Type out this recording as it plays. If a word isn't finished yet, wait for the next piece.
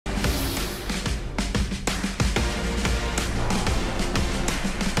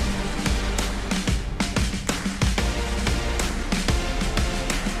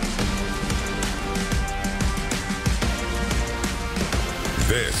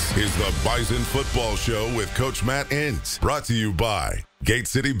This is the Bison Football Show with Coach Matt Entz. Brought to you by Gate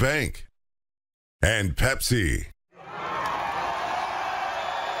City Bank and Pepsi.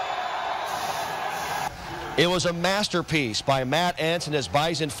 It was a masterpiece by Matt Entz and his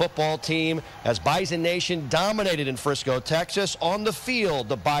Bison football team as Bison Nation dominated in Frisco, Texas. On the field,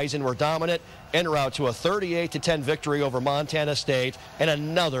 the Bison were dominant en route to a 38-10 victory over Montana State and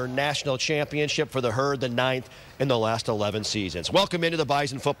another national championship for the Herd, the 9th in the last 11 seasons. Welcome into the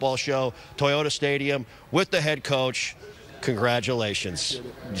Bison Football Show, Toyota Stadium, with the head coach. Congratulations.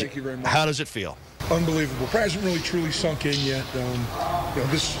 Thank you very much. How does it feel? Unbelievable. Probably hasn't really truly sunk in yet.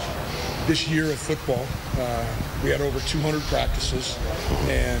 This year of football, we had over 200 practices,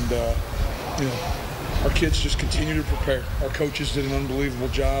 and our kids just continue to prepare. Our coaches did an unbelievable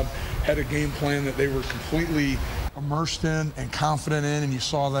job, had a game plan that they were completely immersed in and confident in, and you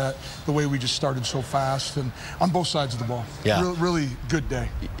saw that the way we just started so fast and on both sides of the ball. Yeah. Really good day.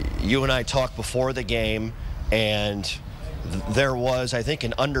 You and I talked before the game, and there was, I think,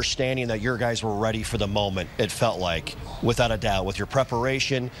 an understanding that your guys were ready for the moment, it felt like, without a doubt, with your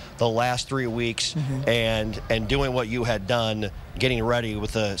preparation the last 3 weeks and doing what you had done, getting ready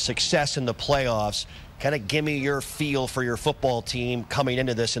with the success in the playoffs. Kind of give me your feel for your football team coming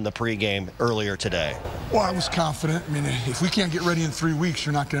into this in the pregame earlier today. Well, I was confident. I mean, if we can't get ready in 3 weeks,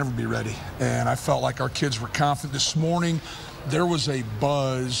 you're not going to ever be ready. And I felt like our kids were confident. This morning, there was a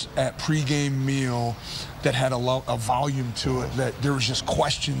buzz at pregame meal that had a volume to it, that there was just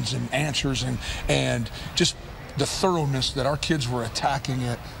questions and answers and just the thoroughness that our kids were attacking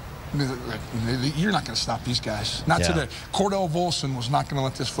it. I mean, you're not going to stop these guys. Not today. Cordell Volson was not going to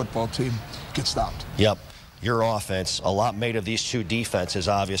let this football team get stopped. Yep. Your offense, a lot made of these two defenses,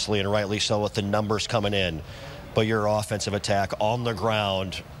 obviously, and rightly so with the numbers coming in. But your offensive attack on the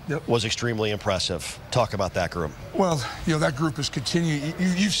ground was extremely impressive. Talk about that group. Well, that group has continued.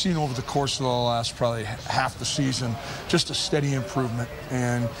 You've seen over the course of the last probably half the season just a steady improvement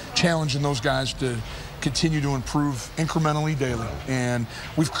and challenging those guys to continue to improve incrementally daily. And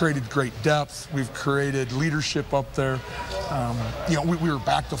we've created great depth. We've created leadership up there. We were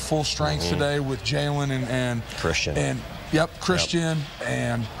back to full strength today with Jalen and Christian. And Christian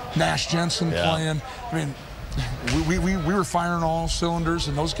and Nash Jensen playing. I mean, we were firing all cylinders,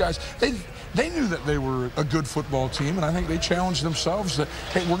 and those guys, they knew that they were a good football team, and I think they challenged themselves that,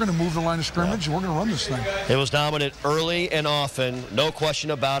 hey, we're going to move the line of scrimmage and we're going to run this thing. It was dominant early and often, no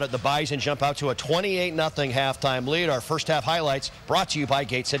question about it. The Bison jump out to a 28-0 halftime lead. Our first half highlights brought to you by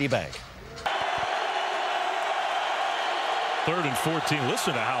Gate City Bank. 3rd and 14.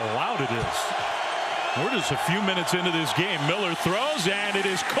 Listen to how loud it is. We're just a few minutes into this game. Miller throws, and it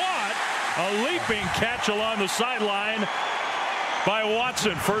is caught. A leaping catch along the sideline by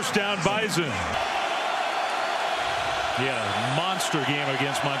Watson. First down, Bison. He had a monster game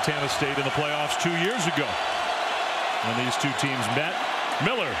against Montana State in the playoffs 2 years ago when these two teams met.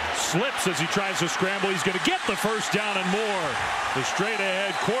 Miller slips as he tries to scramble. He's going to get the first down and more. The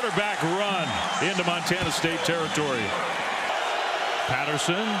straight-ahead quarterback run into Montana State territory.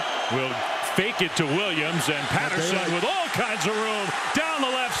 Patterson will fake it to Williams, and Patterson with all kinds of room down the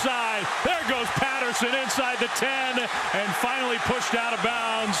left side. There goes Patterson inside the 10 and finally pushed out of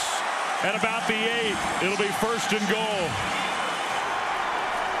bounds at about the 8. It'll be 1st and goal.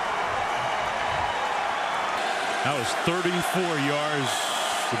 That was 34 yards.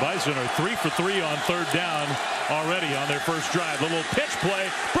 The Bison are 3 for 3 on 3rd down already on their first drive. The little pitch play,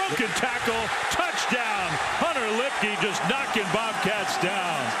 broken tackle, touchdown. Hunter Lipke just knocking Bobcats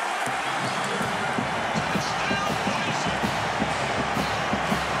down.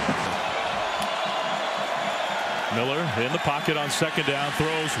 Miller in the pocket on 2nd down,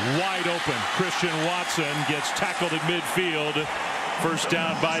 throws wide open. Christian Watson gets tackled at midfield. 1st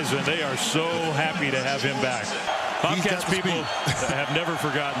down, Bison. They are so happy to have him back. Bobcats people have never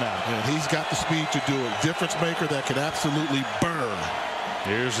forgotten that. Yeah, he's got the speed to do it. Difference maker that can absolutely burn.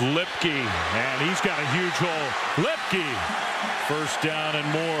 Here's Lipke, and he's got a huge hole. Lipke, 1st down and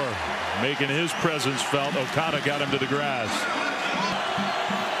more, making his presence felt. Okada got him to the grass.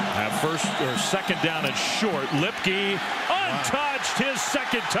 At 2nd down and short. Lipke untouched, his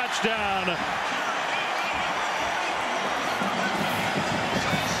 2nd touchdown.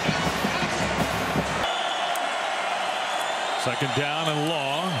 Second down and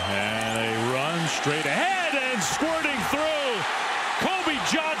long, and a run straight ahead and squirting through. Kobe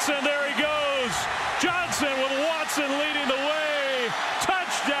Johnson, there he goes. Johnson with Watson leading the way.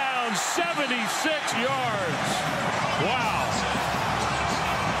 Touchdown, 76 yards. Wow.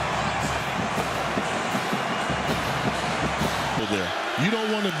 You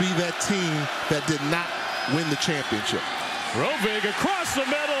don't want to be that team that did not win the championship. Rovig across the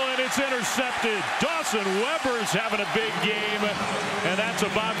middle, and it's intercepted. Dawson Weber's having a big game, and that's a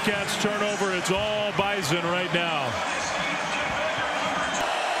Bobcats turnover. It's all Bison right now.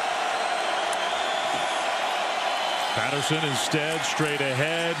 Patterson instead straight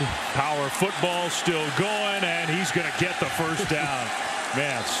ahead. Power football still going, and he's going to get the first down.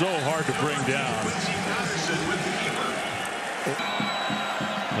 Man, so hard to bring down.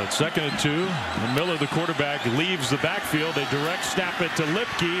 But 2nd and 2. And Miller, the quarterback, leaves the backfield. They direct snap it to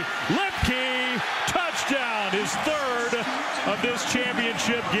Lipke. Lipke, touchdown, his 3rd of this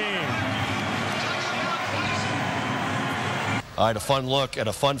championship game. All right, a fun look at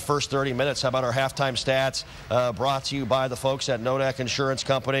a fun first 30 minutes. How about our halftime stats brought to you by the folks at Nodak Insurance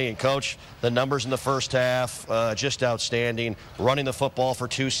Company. And, Coach, the numbers in the first half, just outstanding. Running the football for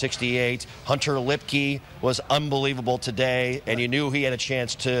 268. Hunter Lipke was unbelievable today, and you knew he had a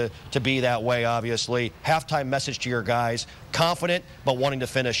chance to be that way, obviously. Halftime message to your guys. Confident, but wanting to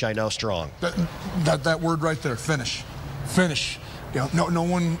finish, I know, strong. That word right there, finish. Finish. You know, no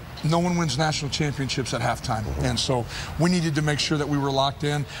one wins national championships at halftime, and so we needed to make sure that we were locked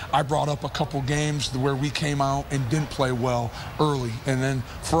in. I brought up a couple games where we came out and didn't play well early, and then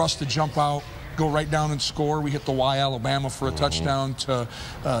for us to jump out, go right down and score. We hit the Y Alabama for a touchdown to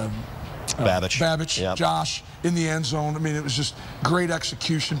Babicz, yep. Josh in the end zone. I mean, it was just great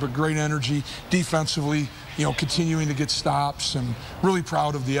execution, but great energy defensively. You know, continuing to get stops, and really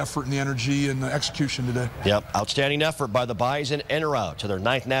proud of the effort and the energy and the execution today. Yep, outstanding effort by the Bison en route to their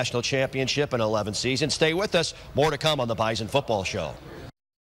 9th national championship in 11 seasons. Stay with us. More to come on the Bison Football Show.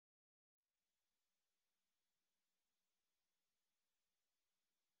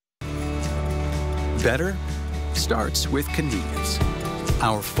 Better starts with convenience.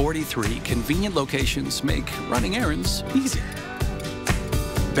 Our 43 convenient locations make running errands easy.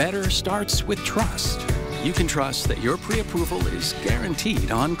 Better starts with trust. You can trust that your pre-approval is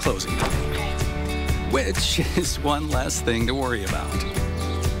guaranteed on closing day, which is one less thing to worry about.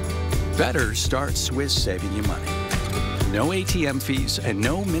 Better starts with saving you money. No ATM fees and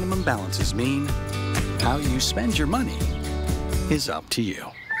no minimum balances mean how you spend your money is up to you.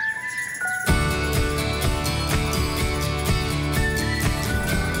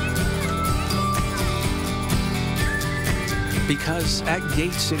 Because at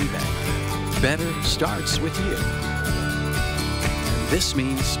Gate City Bank, better starts with you. And this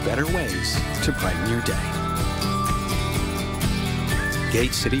means better ways to brighten your day.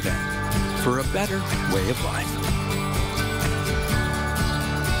 Gate City Bank, for a better way of life.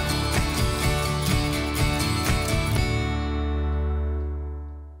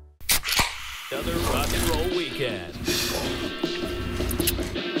 Another rock and roll weekend.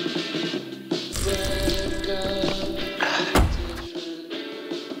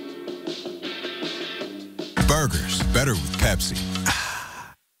 Burgers, better with Pepsi.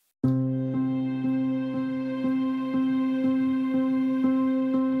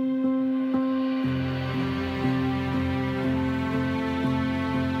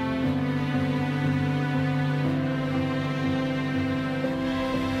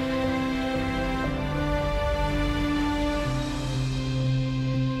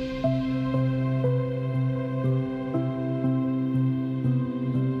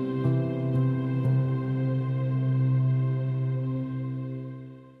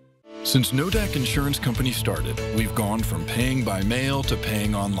 Since Nodak Insurance Company started, we've gone from paying by mail to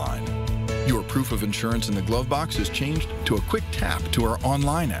paying online. Your proof of insurance in the glove box has changed to a quick tap to our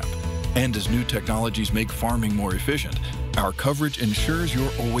online app. And as new technologies make farming more efficient, our coverage ensures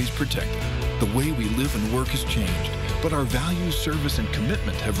you're always protected. The way we live and work has changed, but our values, service, and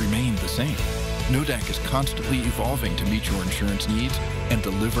commitment have remained the same. Nodak is constantly evolving to meet your insurance needs and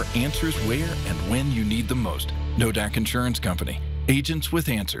deliver answers where and when you need them most. Nodak Insurance Company. Agents with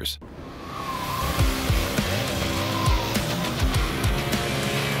answers.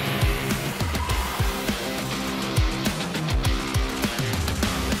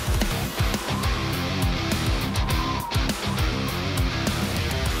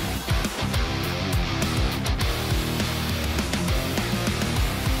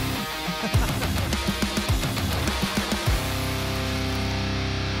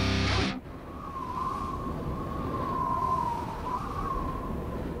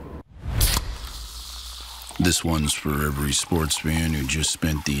 This one's for every sports fan who just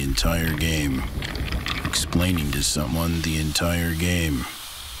spent the entire game explaining to someone the entire game.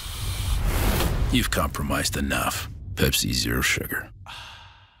 You've compromised enough. Pepsi Zero Sugar.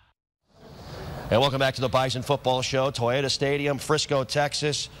 And welcome back to the Bison Football Show. Toyota Stadium, Frisco,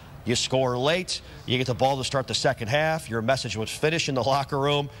 Texas. You score late. You get the ball to start the second half. Your message was finish in the locker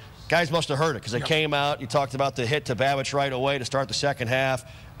room. Guys must have heard it because they came out. You talked about the hit to Babicz right away to start the second half,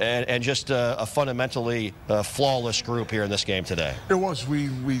 and just a fundamentally flawless group here in this game today. It was.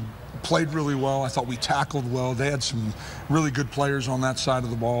 We played really well. I thought we tackled well. They had some really good players on that side of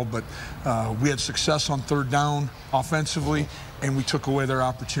the ball, but we had success on third down offensively, and we took away their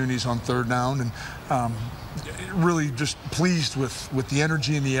opportunities on third down, and really just pleased with the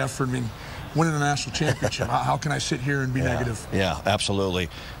energy and the effort. I mean, winning a national championship, how can I sit here and be negative? Yeah, absolutely.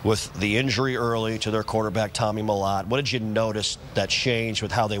 With the injury early to their quarterback, Tommy Mellott, what did you notice that changed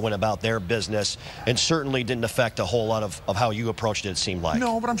with how they went about their business, and certainly didn't affect a whole lot of how you approached it, it seemed like?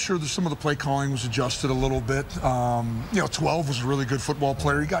 No, but I'm sure that some of the play calling was adjusted a little bit. 12 was a really good football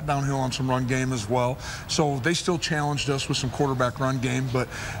player. He got downhill on some run game as well. So they still challenged us with some quarterback run game, but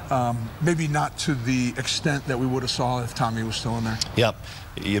maybe not to the extent that we would have saw if Tommy was still in there. Yep.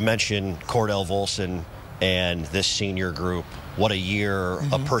 You mentioned Cordell Volson and this senior group. What a year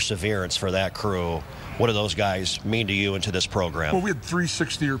of perseverance for that crew. What do those guys mean to you and to this program? Well, we had 3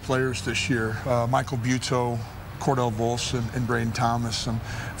 60-year players this year, Michael Buto, Cordell Volson, and Brayden Thomas. And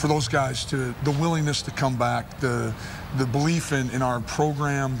for those guys, the willingness to come back, the belief in our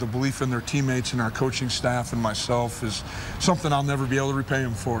program, the belief in their teammates and our coaching staff and myself is something I'll never be able to repay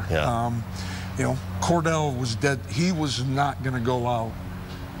them for. Yeah. Cordell was dead. He was not going to go out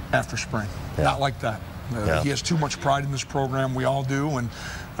after spring. Not like that. He has too much pride in this program. We all do. And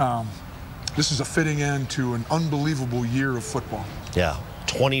this is a fitting end to an unbelievable year of football. Yeah,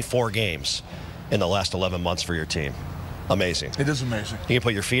 24 games in the last 11 months for your team. Amazing. It is amazing. You can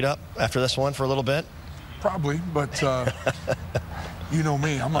put your feet up after this one for a little bit? Probably, but you know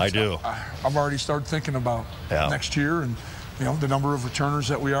me. I've already started thinking about next year and the number of returners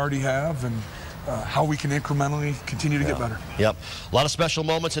that we already have and how we can incrementally continue to get better. Yep. A lot of special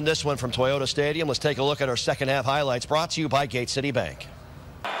moments in this one from Toyota Stadium. Let's take a look at our second half highlights brought to you by Gate City Bank.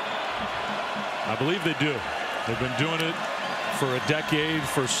 I believe they do. They've been doing it for a decade,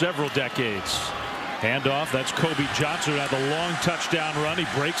 for several decades. Handoff, that's Kobe Johnson had the long touchdown run. He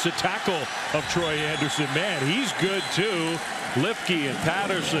breaks a tackle of Troy Anderson. Man, he's good too. Lipke and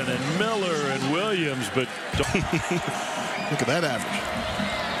Patterson and Miller and Williams, but look at that average.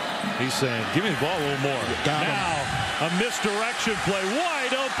 He's saying, give me the ball a little more. Now, a misdirection play.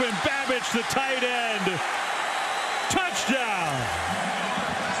 Wide open. Babicz, the tight end. Touchdown.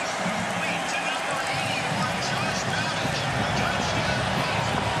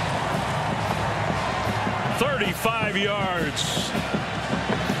 "35 yards.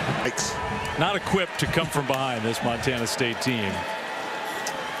 Not equipped to come from behind, this Montana State team.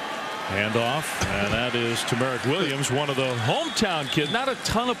 Handoff, and that is to Merrick Williams, one of the hometown kids. Not a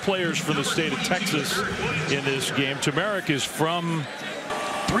ton of players from the state of Texas in this game. Tamarick is from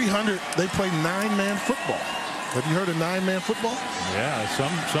 300. They play 9-man football. Have you heard of 9-man football? Yeah,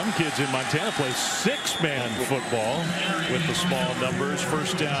 some kids in Montana play 6-man football with the small numbers.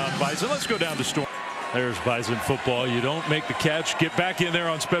 First down, Bison. Let's go down to Storm. There's Bison football. You don't make the catch. Get back in there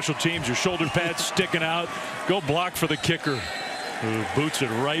on special teams. Your shoulder pads sticking out. Go block for the kicker, who boots it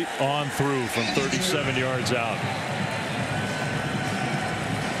right on through from 37 yards out.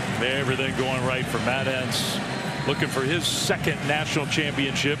 Everything going right for Matt Entz, looking for his second national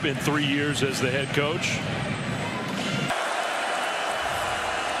championship in 3 years as the head coach.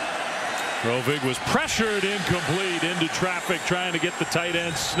 Rovig was pressured, incomplete, into traffic, trying to get the tight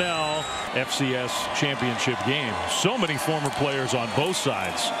end Snell. FCS championship game. So many former players on both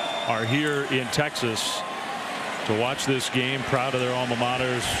sides are here in Texas to watch this game. Proud of their alma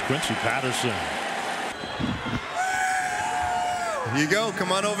maters. Quincy, Patterson. You go.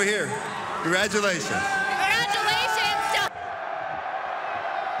 Come on over here. Congratulations.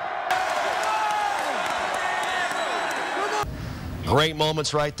 Great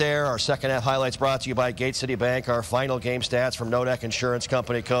moments right there. Our second half highlights brought to you by Gate City Bank. Our final game stats from Nodak Insurance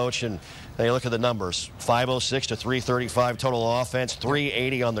Company, Coach. And you look at the numbers. 506 to 335 total offense,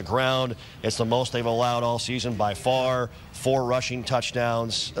 380 on the ground. It's the most they've allowed all season by far. 4 rushing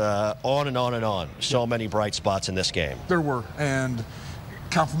touchdowns, on and on and on. So many bright spots in this game. There were. And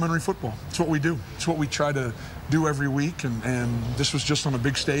complimentary football. It's what we do. It's what we try to do every week. And this was just on a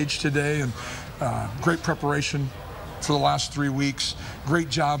big stage today. And great preparation for the last 3 weeks. Great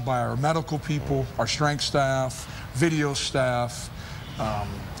job by our medical people, our strength staff, video staff,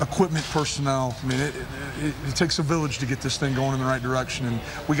 equipment personnel. I mean, it takes a village to get this thing going in the right direction, and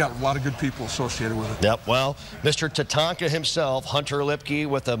we got a lot of good people associated with it. Yep, well, Mr. Tatanka himself, Hunter Lipke,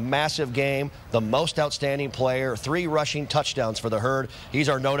 with a massive game, the most outstanding player, 3 rushing touchdowns for the Herd. He's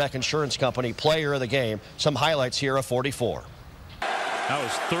our Nodak Insurance Company player of the game. Some highlights here of 44. That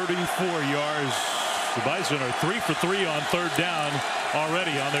was 34 yards The Bison are 3 for 3 on 3rd down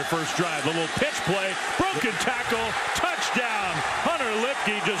already on their first drive. A little pitch play, broken tackle, touchdown. Hunter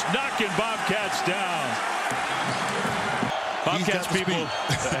Lipke just knocking Bobcats down. Bobcats people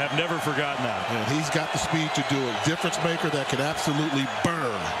have never forgotten that. And he's got the speed to do it. Difference maker that can absolutely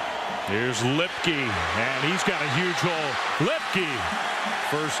burn. Here's Lipke, and he's got a huge hole. Lipke,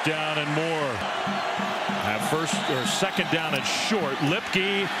 1st down and more. At 2nd down and short.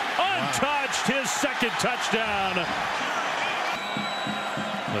 Lipke untouched, his 2nd touchdown.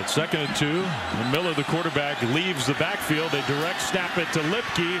 But 2nd and 2, and Miller, the quarterback, leaves the backfield. They direct snap it to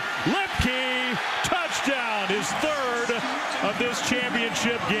Lipke. Lipke, touchdown, his 3rd of this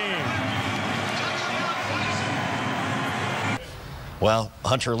championship game. Well,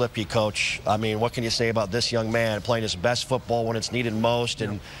 Hunter Lipke, Coach, I mean, what can you say about this young man playing his best football when it's needed most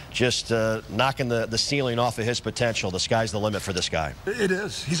and just knocking the ceiling off of his potential? The sky's the limit for this guy. It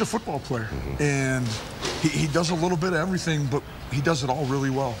is. He's a football player, and he does a little bit of everything, but he does it all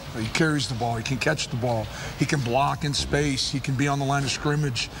really well. He carries the ball. He can catch the ball. He can block in space. He can be on the line of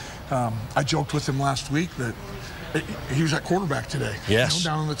scrimmage. I joked with him last week that he was at quarterback today. Yes.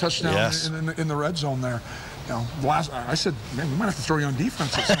 Down in the touchdown in the red zone there. I said, man, we might have to throw you on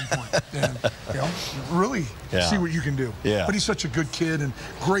defense at some point, and really see what you can do. But he's such a good kid and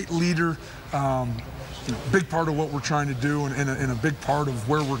great leader. Big part of what we're trying to do, and a big part of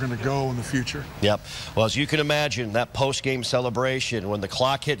where we're going to go in the future. Yep. Well, as you can imagine, that post-game celebration, when the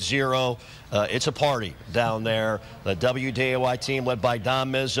clock hits 0, it's a party down there. The WDAY team led by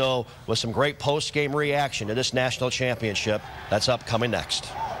Don Mizzo with some great post-game reaction to this national championship. That's upcoming next.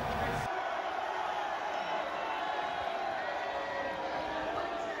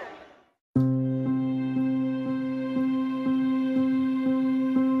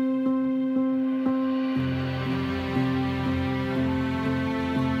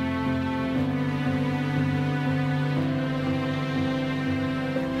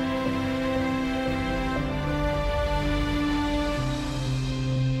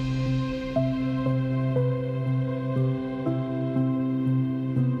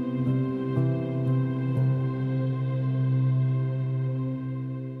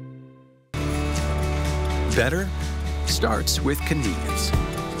 Better starts with convenience.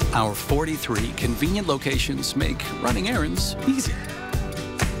 Our 43 convenient locations make running errands easy.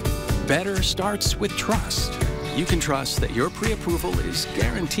 Better starts with trust. You can trust that your pre-approval is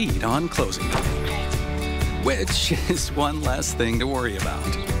guaranteed on closing day, which is one less thing to worry about.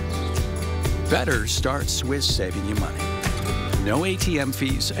 Better starts with saving you money. No ATM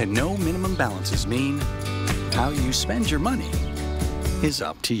fees and no minimum balances mean how you spend your money is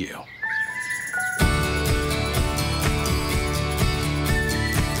up to you.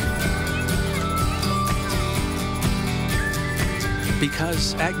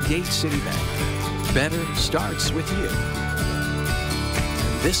 Because at Gate City Bank, better starts with you.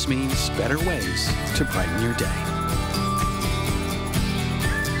 And this means better ways to brighten your day.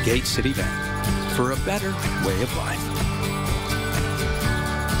 Gate City Bank, for a better way of life.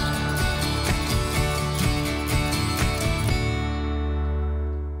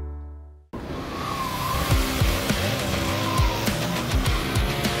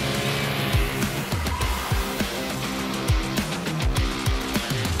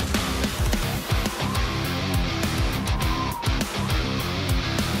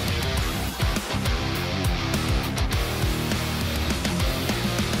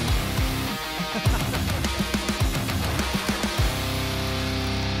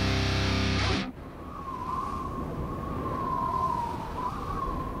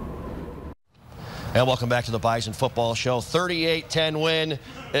 And welcome back to the Bison Football Show. 38-10 win.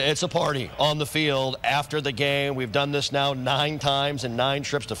 It's a party on the field after the game. We've done this now 9 times and 9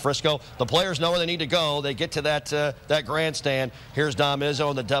 trips to Frisco. The players know where they need to go. They get to that grandstand. Here's Don Mizzo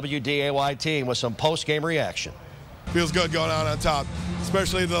and the WDAY team with some post-game reaction. Feels good going out on top,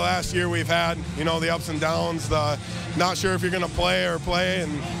 especially the last year we've had, you know, the ups and downs, the not sure if you're going to play,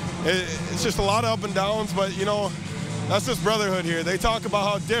 and it's just a lot of up and downs, but, you know, that's this brotherhood here. They talk about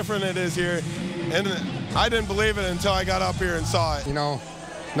how different it is here, and I didn't believe it until I got up here and saw it. You know,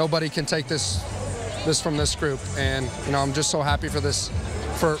 nobody can take this from this group, and, you know, I'm just so happy for this,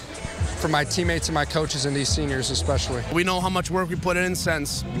 for my teammates and my coaches and these seniors especially. We know how much work we put in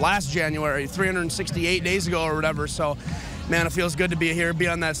since last January, 368 days ago or whatever, so man, it feels good to be here, be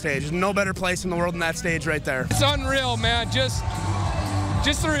on that stage. There's no better place in the world than that stage right there. It's unreal, man. Just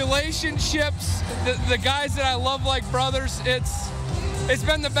the relationships, the guys that I love like brothers. It's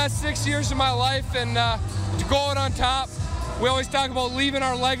been the best 6 years of my life, and to go out on top, we always talk about leaving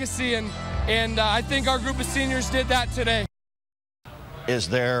our legacy, and I think our group of seniors did that today. Is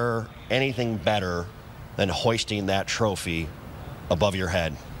there anything better than hoisting that trophy above your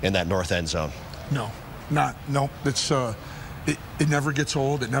head in that north end zone? No. It's it never gets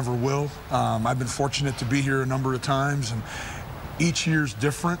old. It never will. I've been fortunate to be here a number of times, and each year's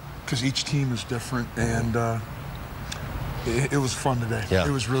different because each team is different, and it was fun today. Yeah.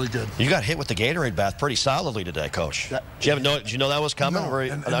 It was really good. You got hit with the Gatorade bath pretty solidly today, Coach. Did you know that was coming? No, Were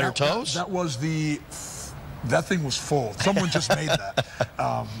you on your toes? That thing was full. Someone just made that.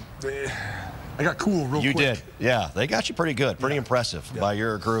 I got cool real quick. You did. Yeah, they got you pretty good. Pretty impressive by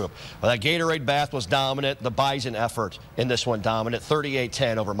your group. Well, that Gatorade bath was dominant. The Bison effort in this one dominant.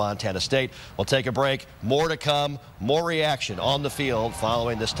 38-10 over Montana State. We'll take a break. More to come. More reaction on the field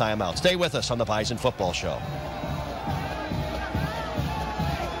following this timeout. Stay with us on the Bison Football Show.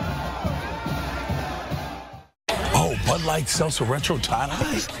 Oh, Bud Light Seltzer Retro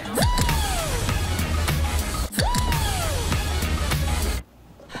Tie-Dye?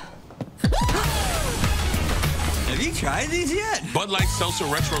 Have you tried these yet? Bud Light Seltzer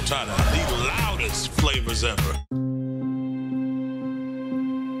Retro Tie-Dye, the loudest flavors ever.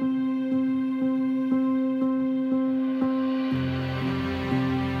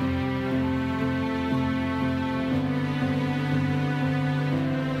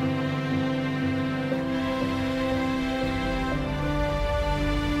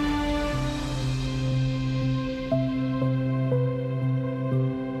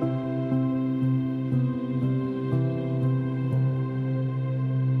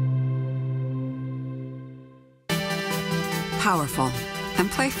 Powerful and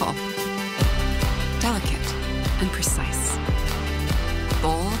playful, delicate and precise,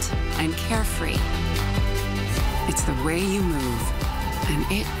 bold and carefree. It's the way you move, and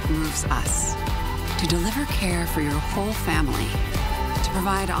it moves us. To deliver care for your whole family, to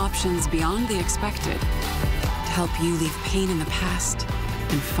provide options beyond the expected, to help you leave pain in the past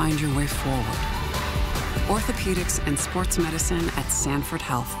and find your way forward. Orthopedics and sports medicine at Sanford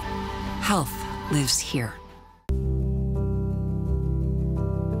Health. Health lives here.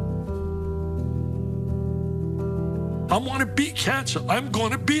 I want to beat cancer. I'm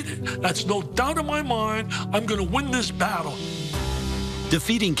going to beat it. That's no doubt in my mind. I'm going to win this battle.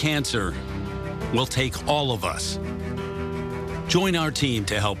 Defeating cancer will take all of us. Join our team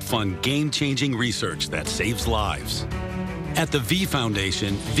to help fund game-changing research that saves lives. At the V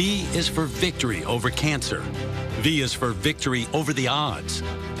Foundation, V is for victory over cancer. V is for victory over the odds.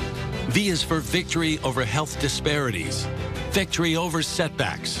 V is for victory over health disparities. Victory over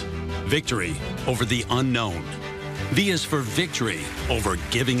setbacks. Victory over the unknown. V is for victory over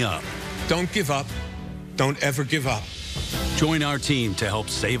giving up. Don't give up. Don't ever give up. Join our team to help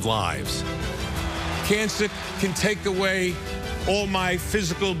save lives. Cancer can take away all my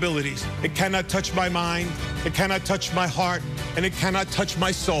physical abilities. It cannot touch my mind, it cannot touch my heart, and it cannot touch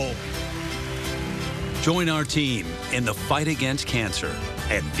my soul. Join our team in the fight against cancer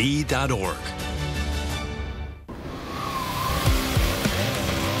at V.org.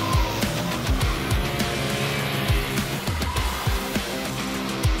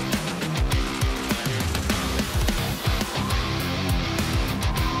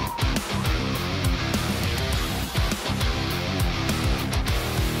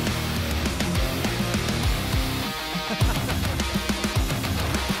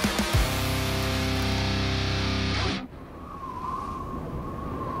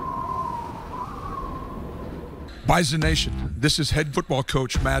 Bison Nation, this is head football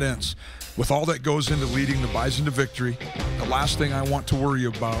coach Matt Entz. With all that goes into leading the Bison to victory, the last thing I want to worry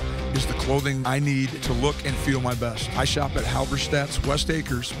about is the clothing I need to look and feel my best. I shop at Halberstadt's West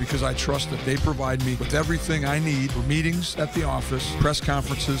Acres because I trust that they provide me with everything I need for meetings at the office, press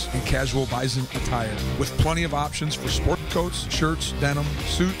conferences, and casual Bison attire. With plenty of options for sport coats, shirts, denim,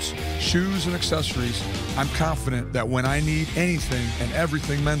 suits, shoes, and accessories, I'm confident that when I need anything and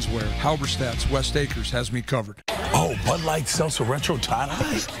everything menswear, Halberstadt's West Acres has me covered. Oh, Bud Light Seltzer Retro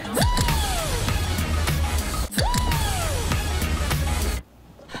Tie-Dye?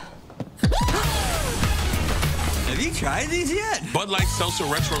 Have you tried these yet? Bud Light Seltzer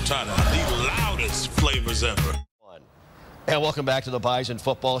Retro Tie-Dye, the loudest flavors ever. And welcome back to the Bison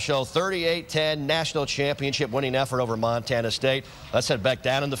Football Show. 38-10 national championship winning effort over Montana State. Let's head back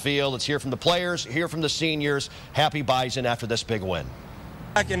down in the field. Let's hear from the players, hear from the seniors. Happy Bison after this big win.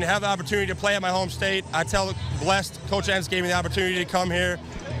 I can have the opportunity to play at my home state. I tell blessed Coach Entz gave me the opportunity to come here,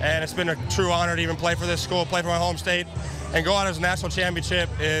 and it's been a true honor to even play for this school, play for my home state, and go out as a national championship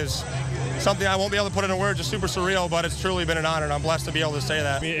is something I won't be able to put into words. It's super surreal, but it's truly been an honor, and I'm blessed to be able to say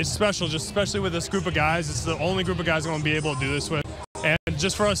that. I mean, it's special, just especially with this group of guys. It's the only group of guys I'm going to be able to do this with. And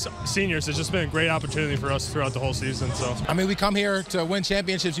just for us seniors, it's just been a great opportunity for us throughout the whole season. So I mean, we come here to win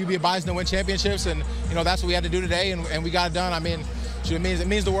championships. You be a Bison to win championships, and that's what we had to do today, and we got it done. I mean, it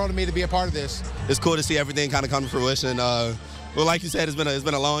means the world to me to be a part of this. It's cool to see everything kind of come to fruition. Well, like you said, it's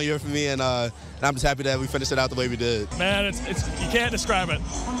been a long year for me, and I'm just happy that we finished it out the way we did. Man, it's you can't describe it.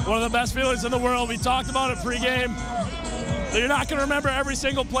 One of the best feelings in the world. We talked about it pregame. You're not going to remember every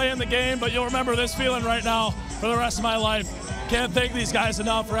single play in the game, but you'll remember this feeling right now for the rest of my life. Can't thank these guys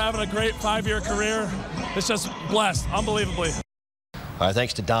enough for having a great 5-year career. It's just blessed, unbelievably. All right,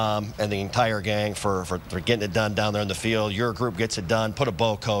 thanks to Dom and the entire gang for getting it done down there in the field. Your group gets it done. Put a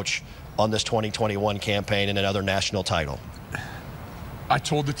bow, Coach, on this 2021 campaign and another national title. I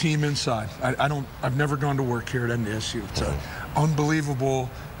told the team inside, I've never gone to work here at NDSU. It's an unbelievable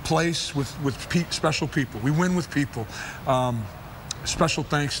place with special people. We win with people. Special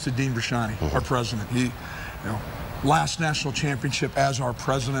thanks to Dean Brashani, our president. He, last national championship as our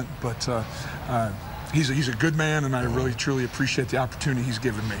president, but he's a good man, and I really truly appreciate the opportunity he's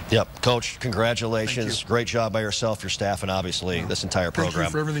given me. Yep, Coach, congratulations. Great job by yourself, your staff, and obviously this entire program. Thank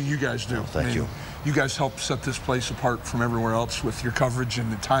you for everything you guys do. Thank you. You guys help set this place apart from everywhere else with your coverage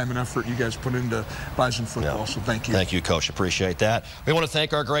and the time and effort you guys put into Bison football, so thank you. Thank you, Coach. Appreciate that. We want to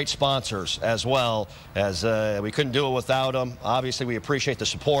thank our great sponsors as well, as we couldn't do it without them. Obviously, we appreciate the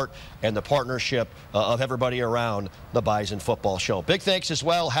support and the partnership of everybody around the Bison Football Show. Big thanks as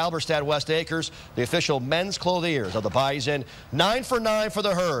well, Halberstadt West Acres, the official men's clothiers of the Bison. 9 for 9 for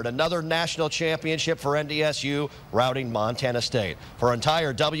the Herd, another national championship for NDSU, routing Montana State. For our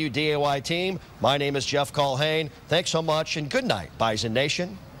entire WDAY team, my name is Jeff Culhane. Thanks so much, and good night, Bison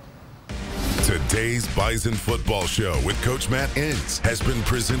Nation. Today's Bison Football Show with Coach Matt Entz has been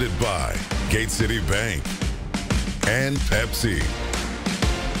presented by Gate City Bank and Pepsi.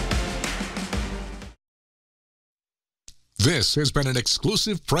 This has been an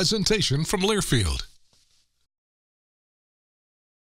exclusive presentation from Learfield.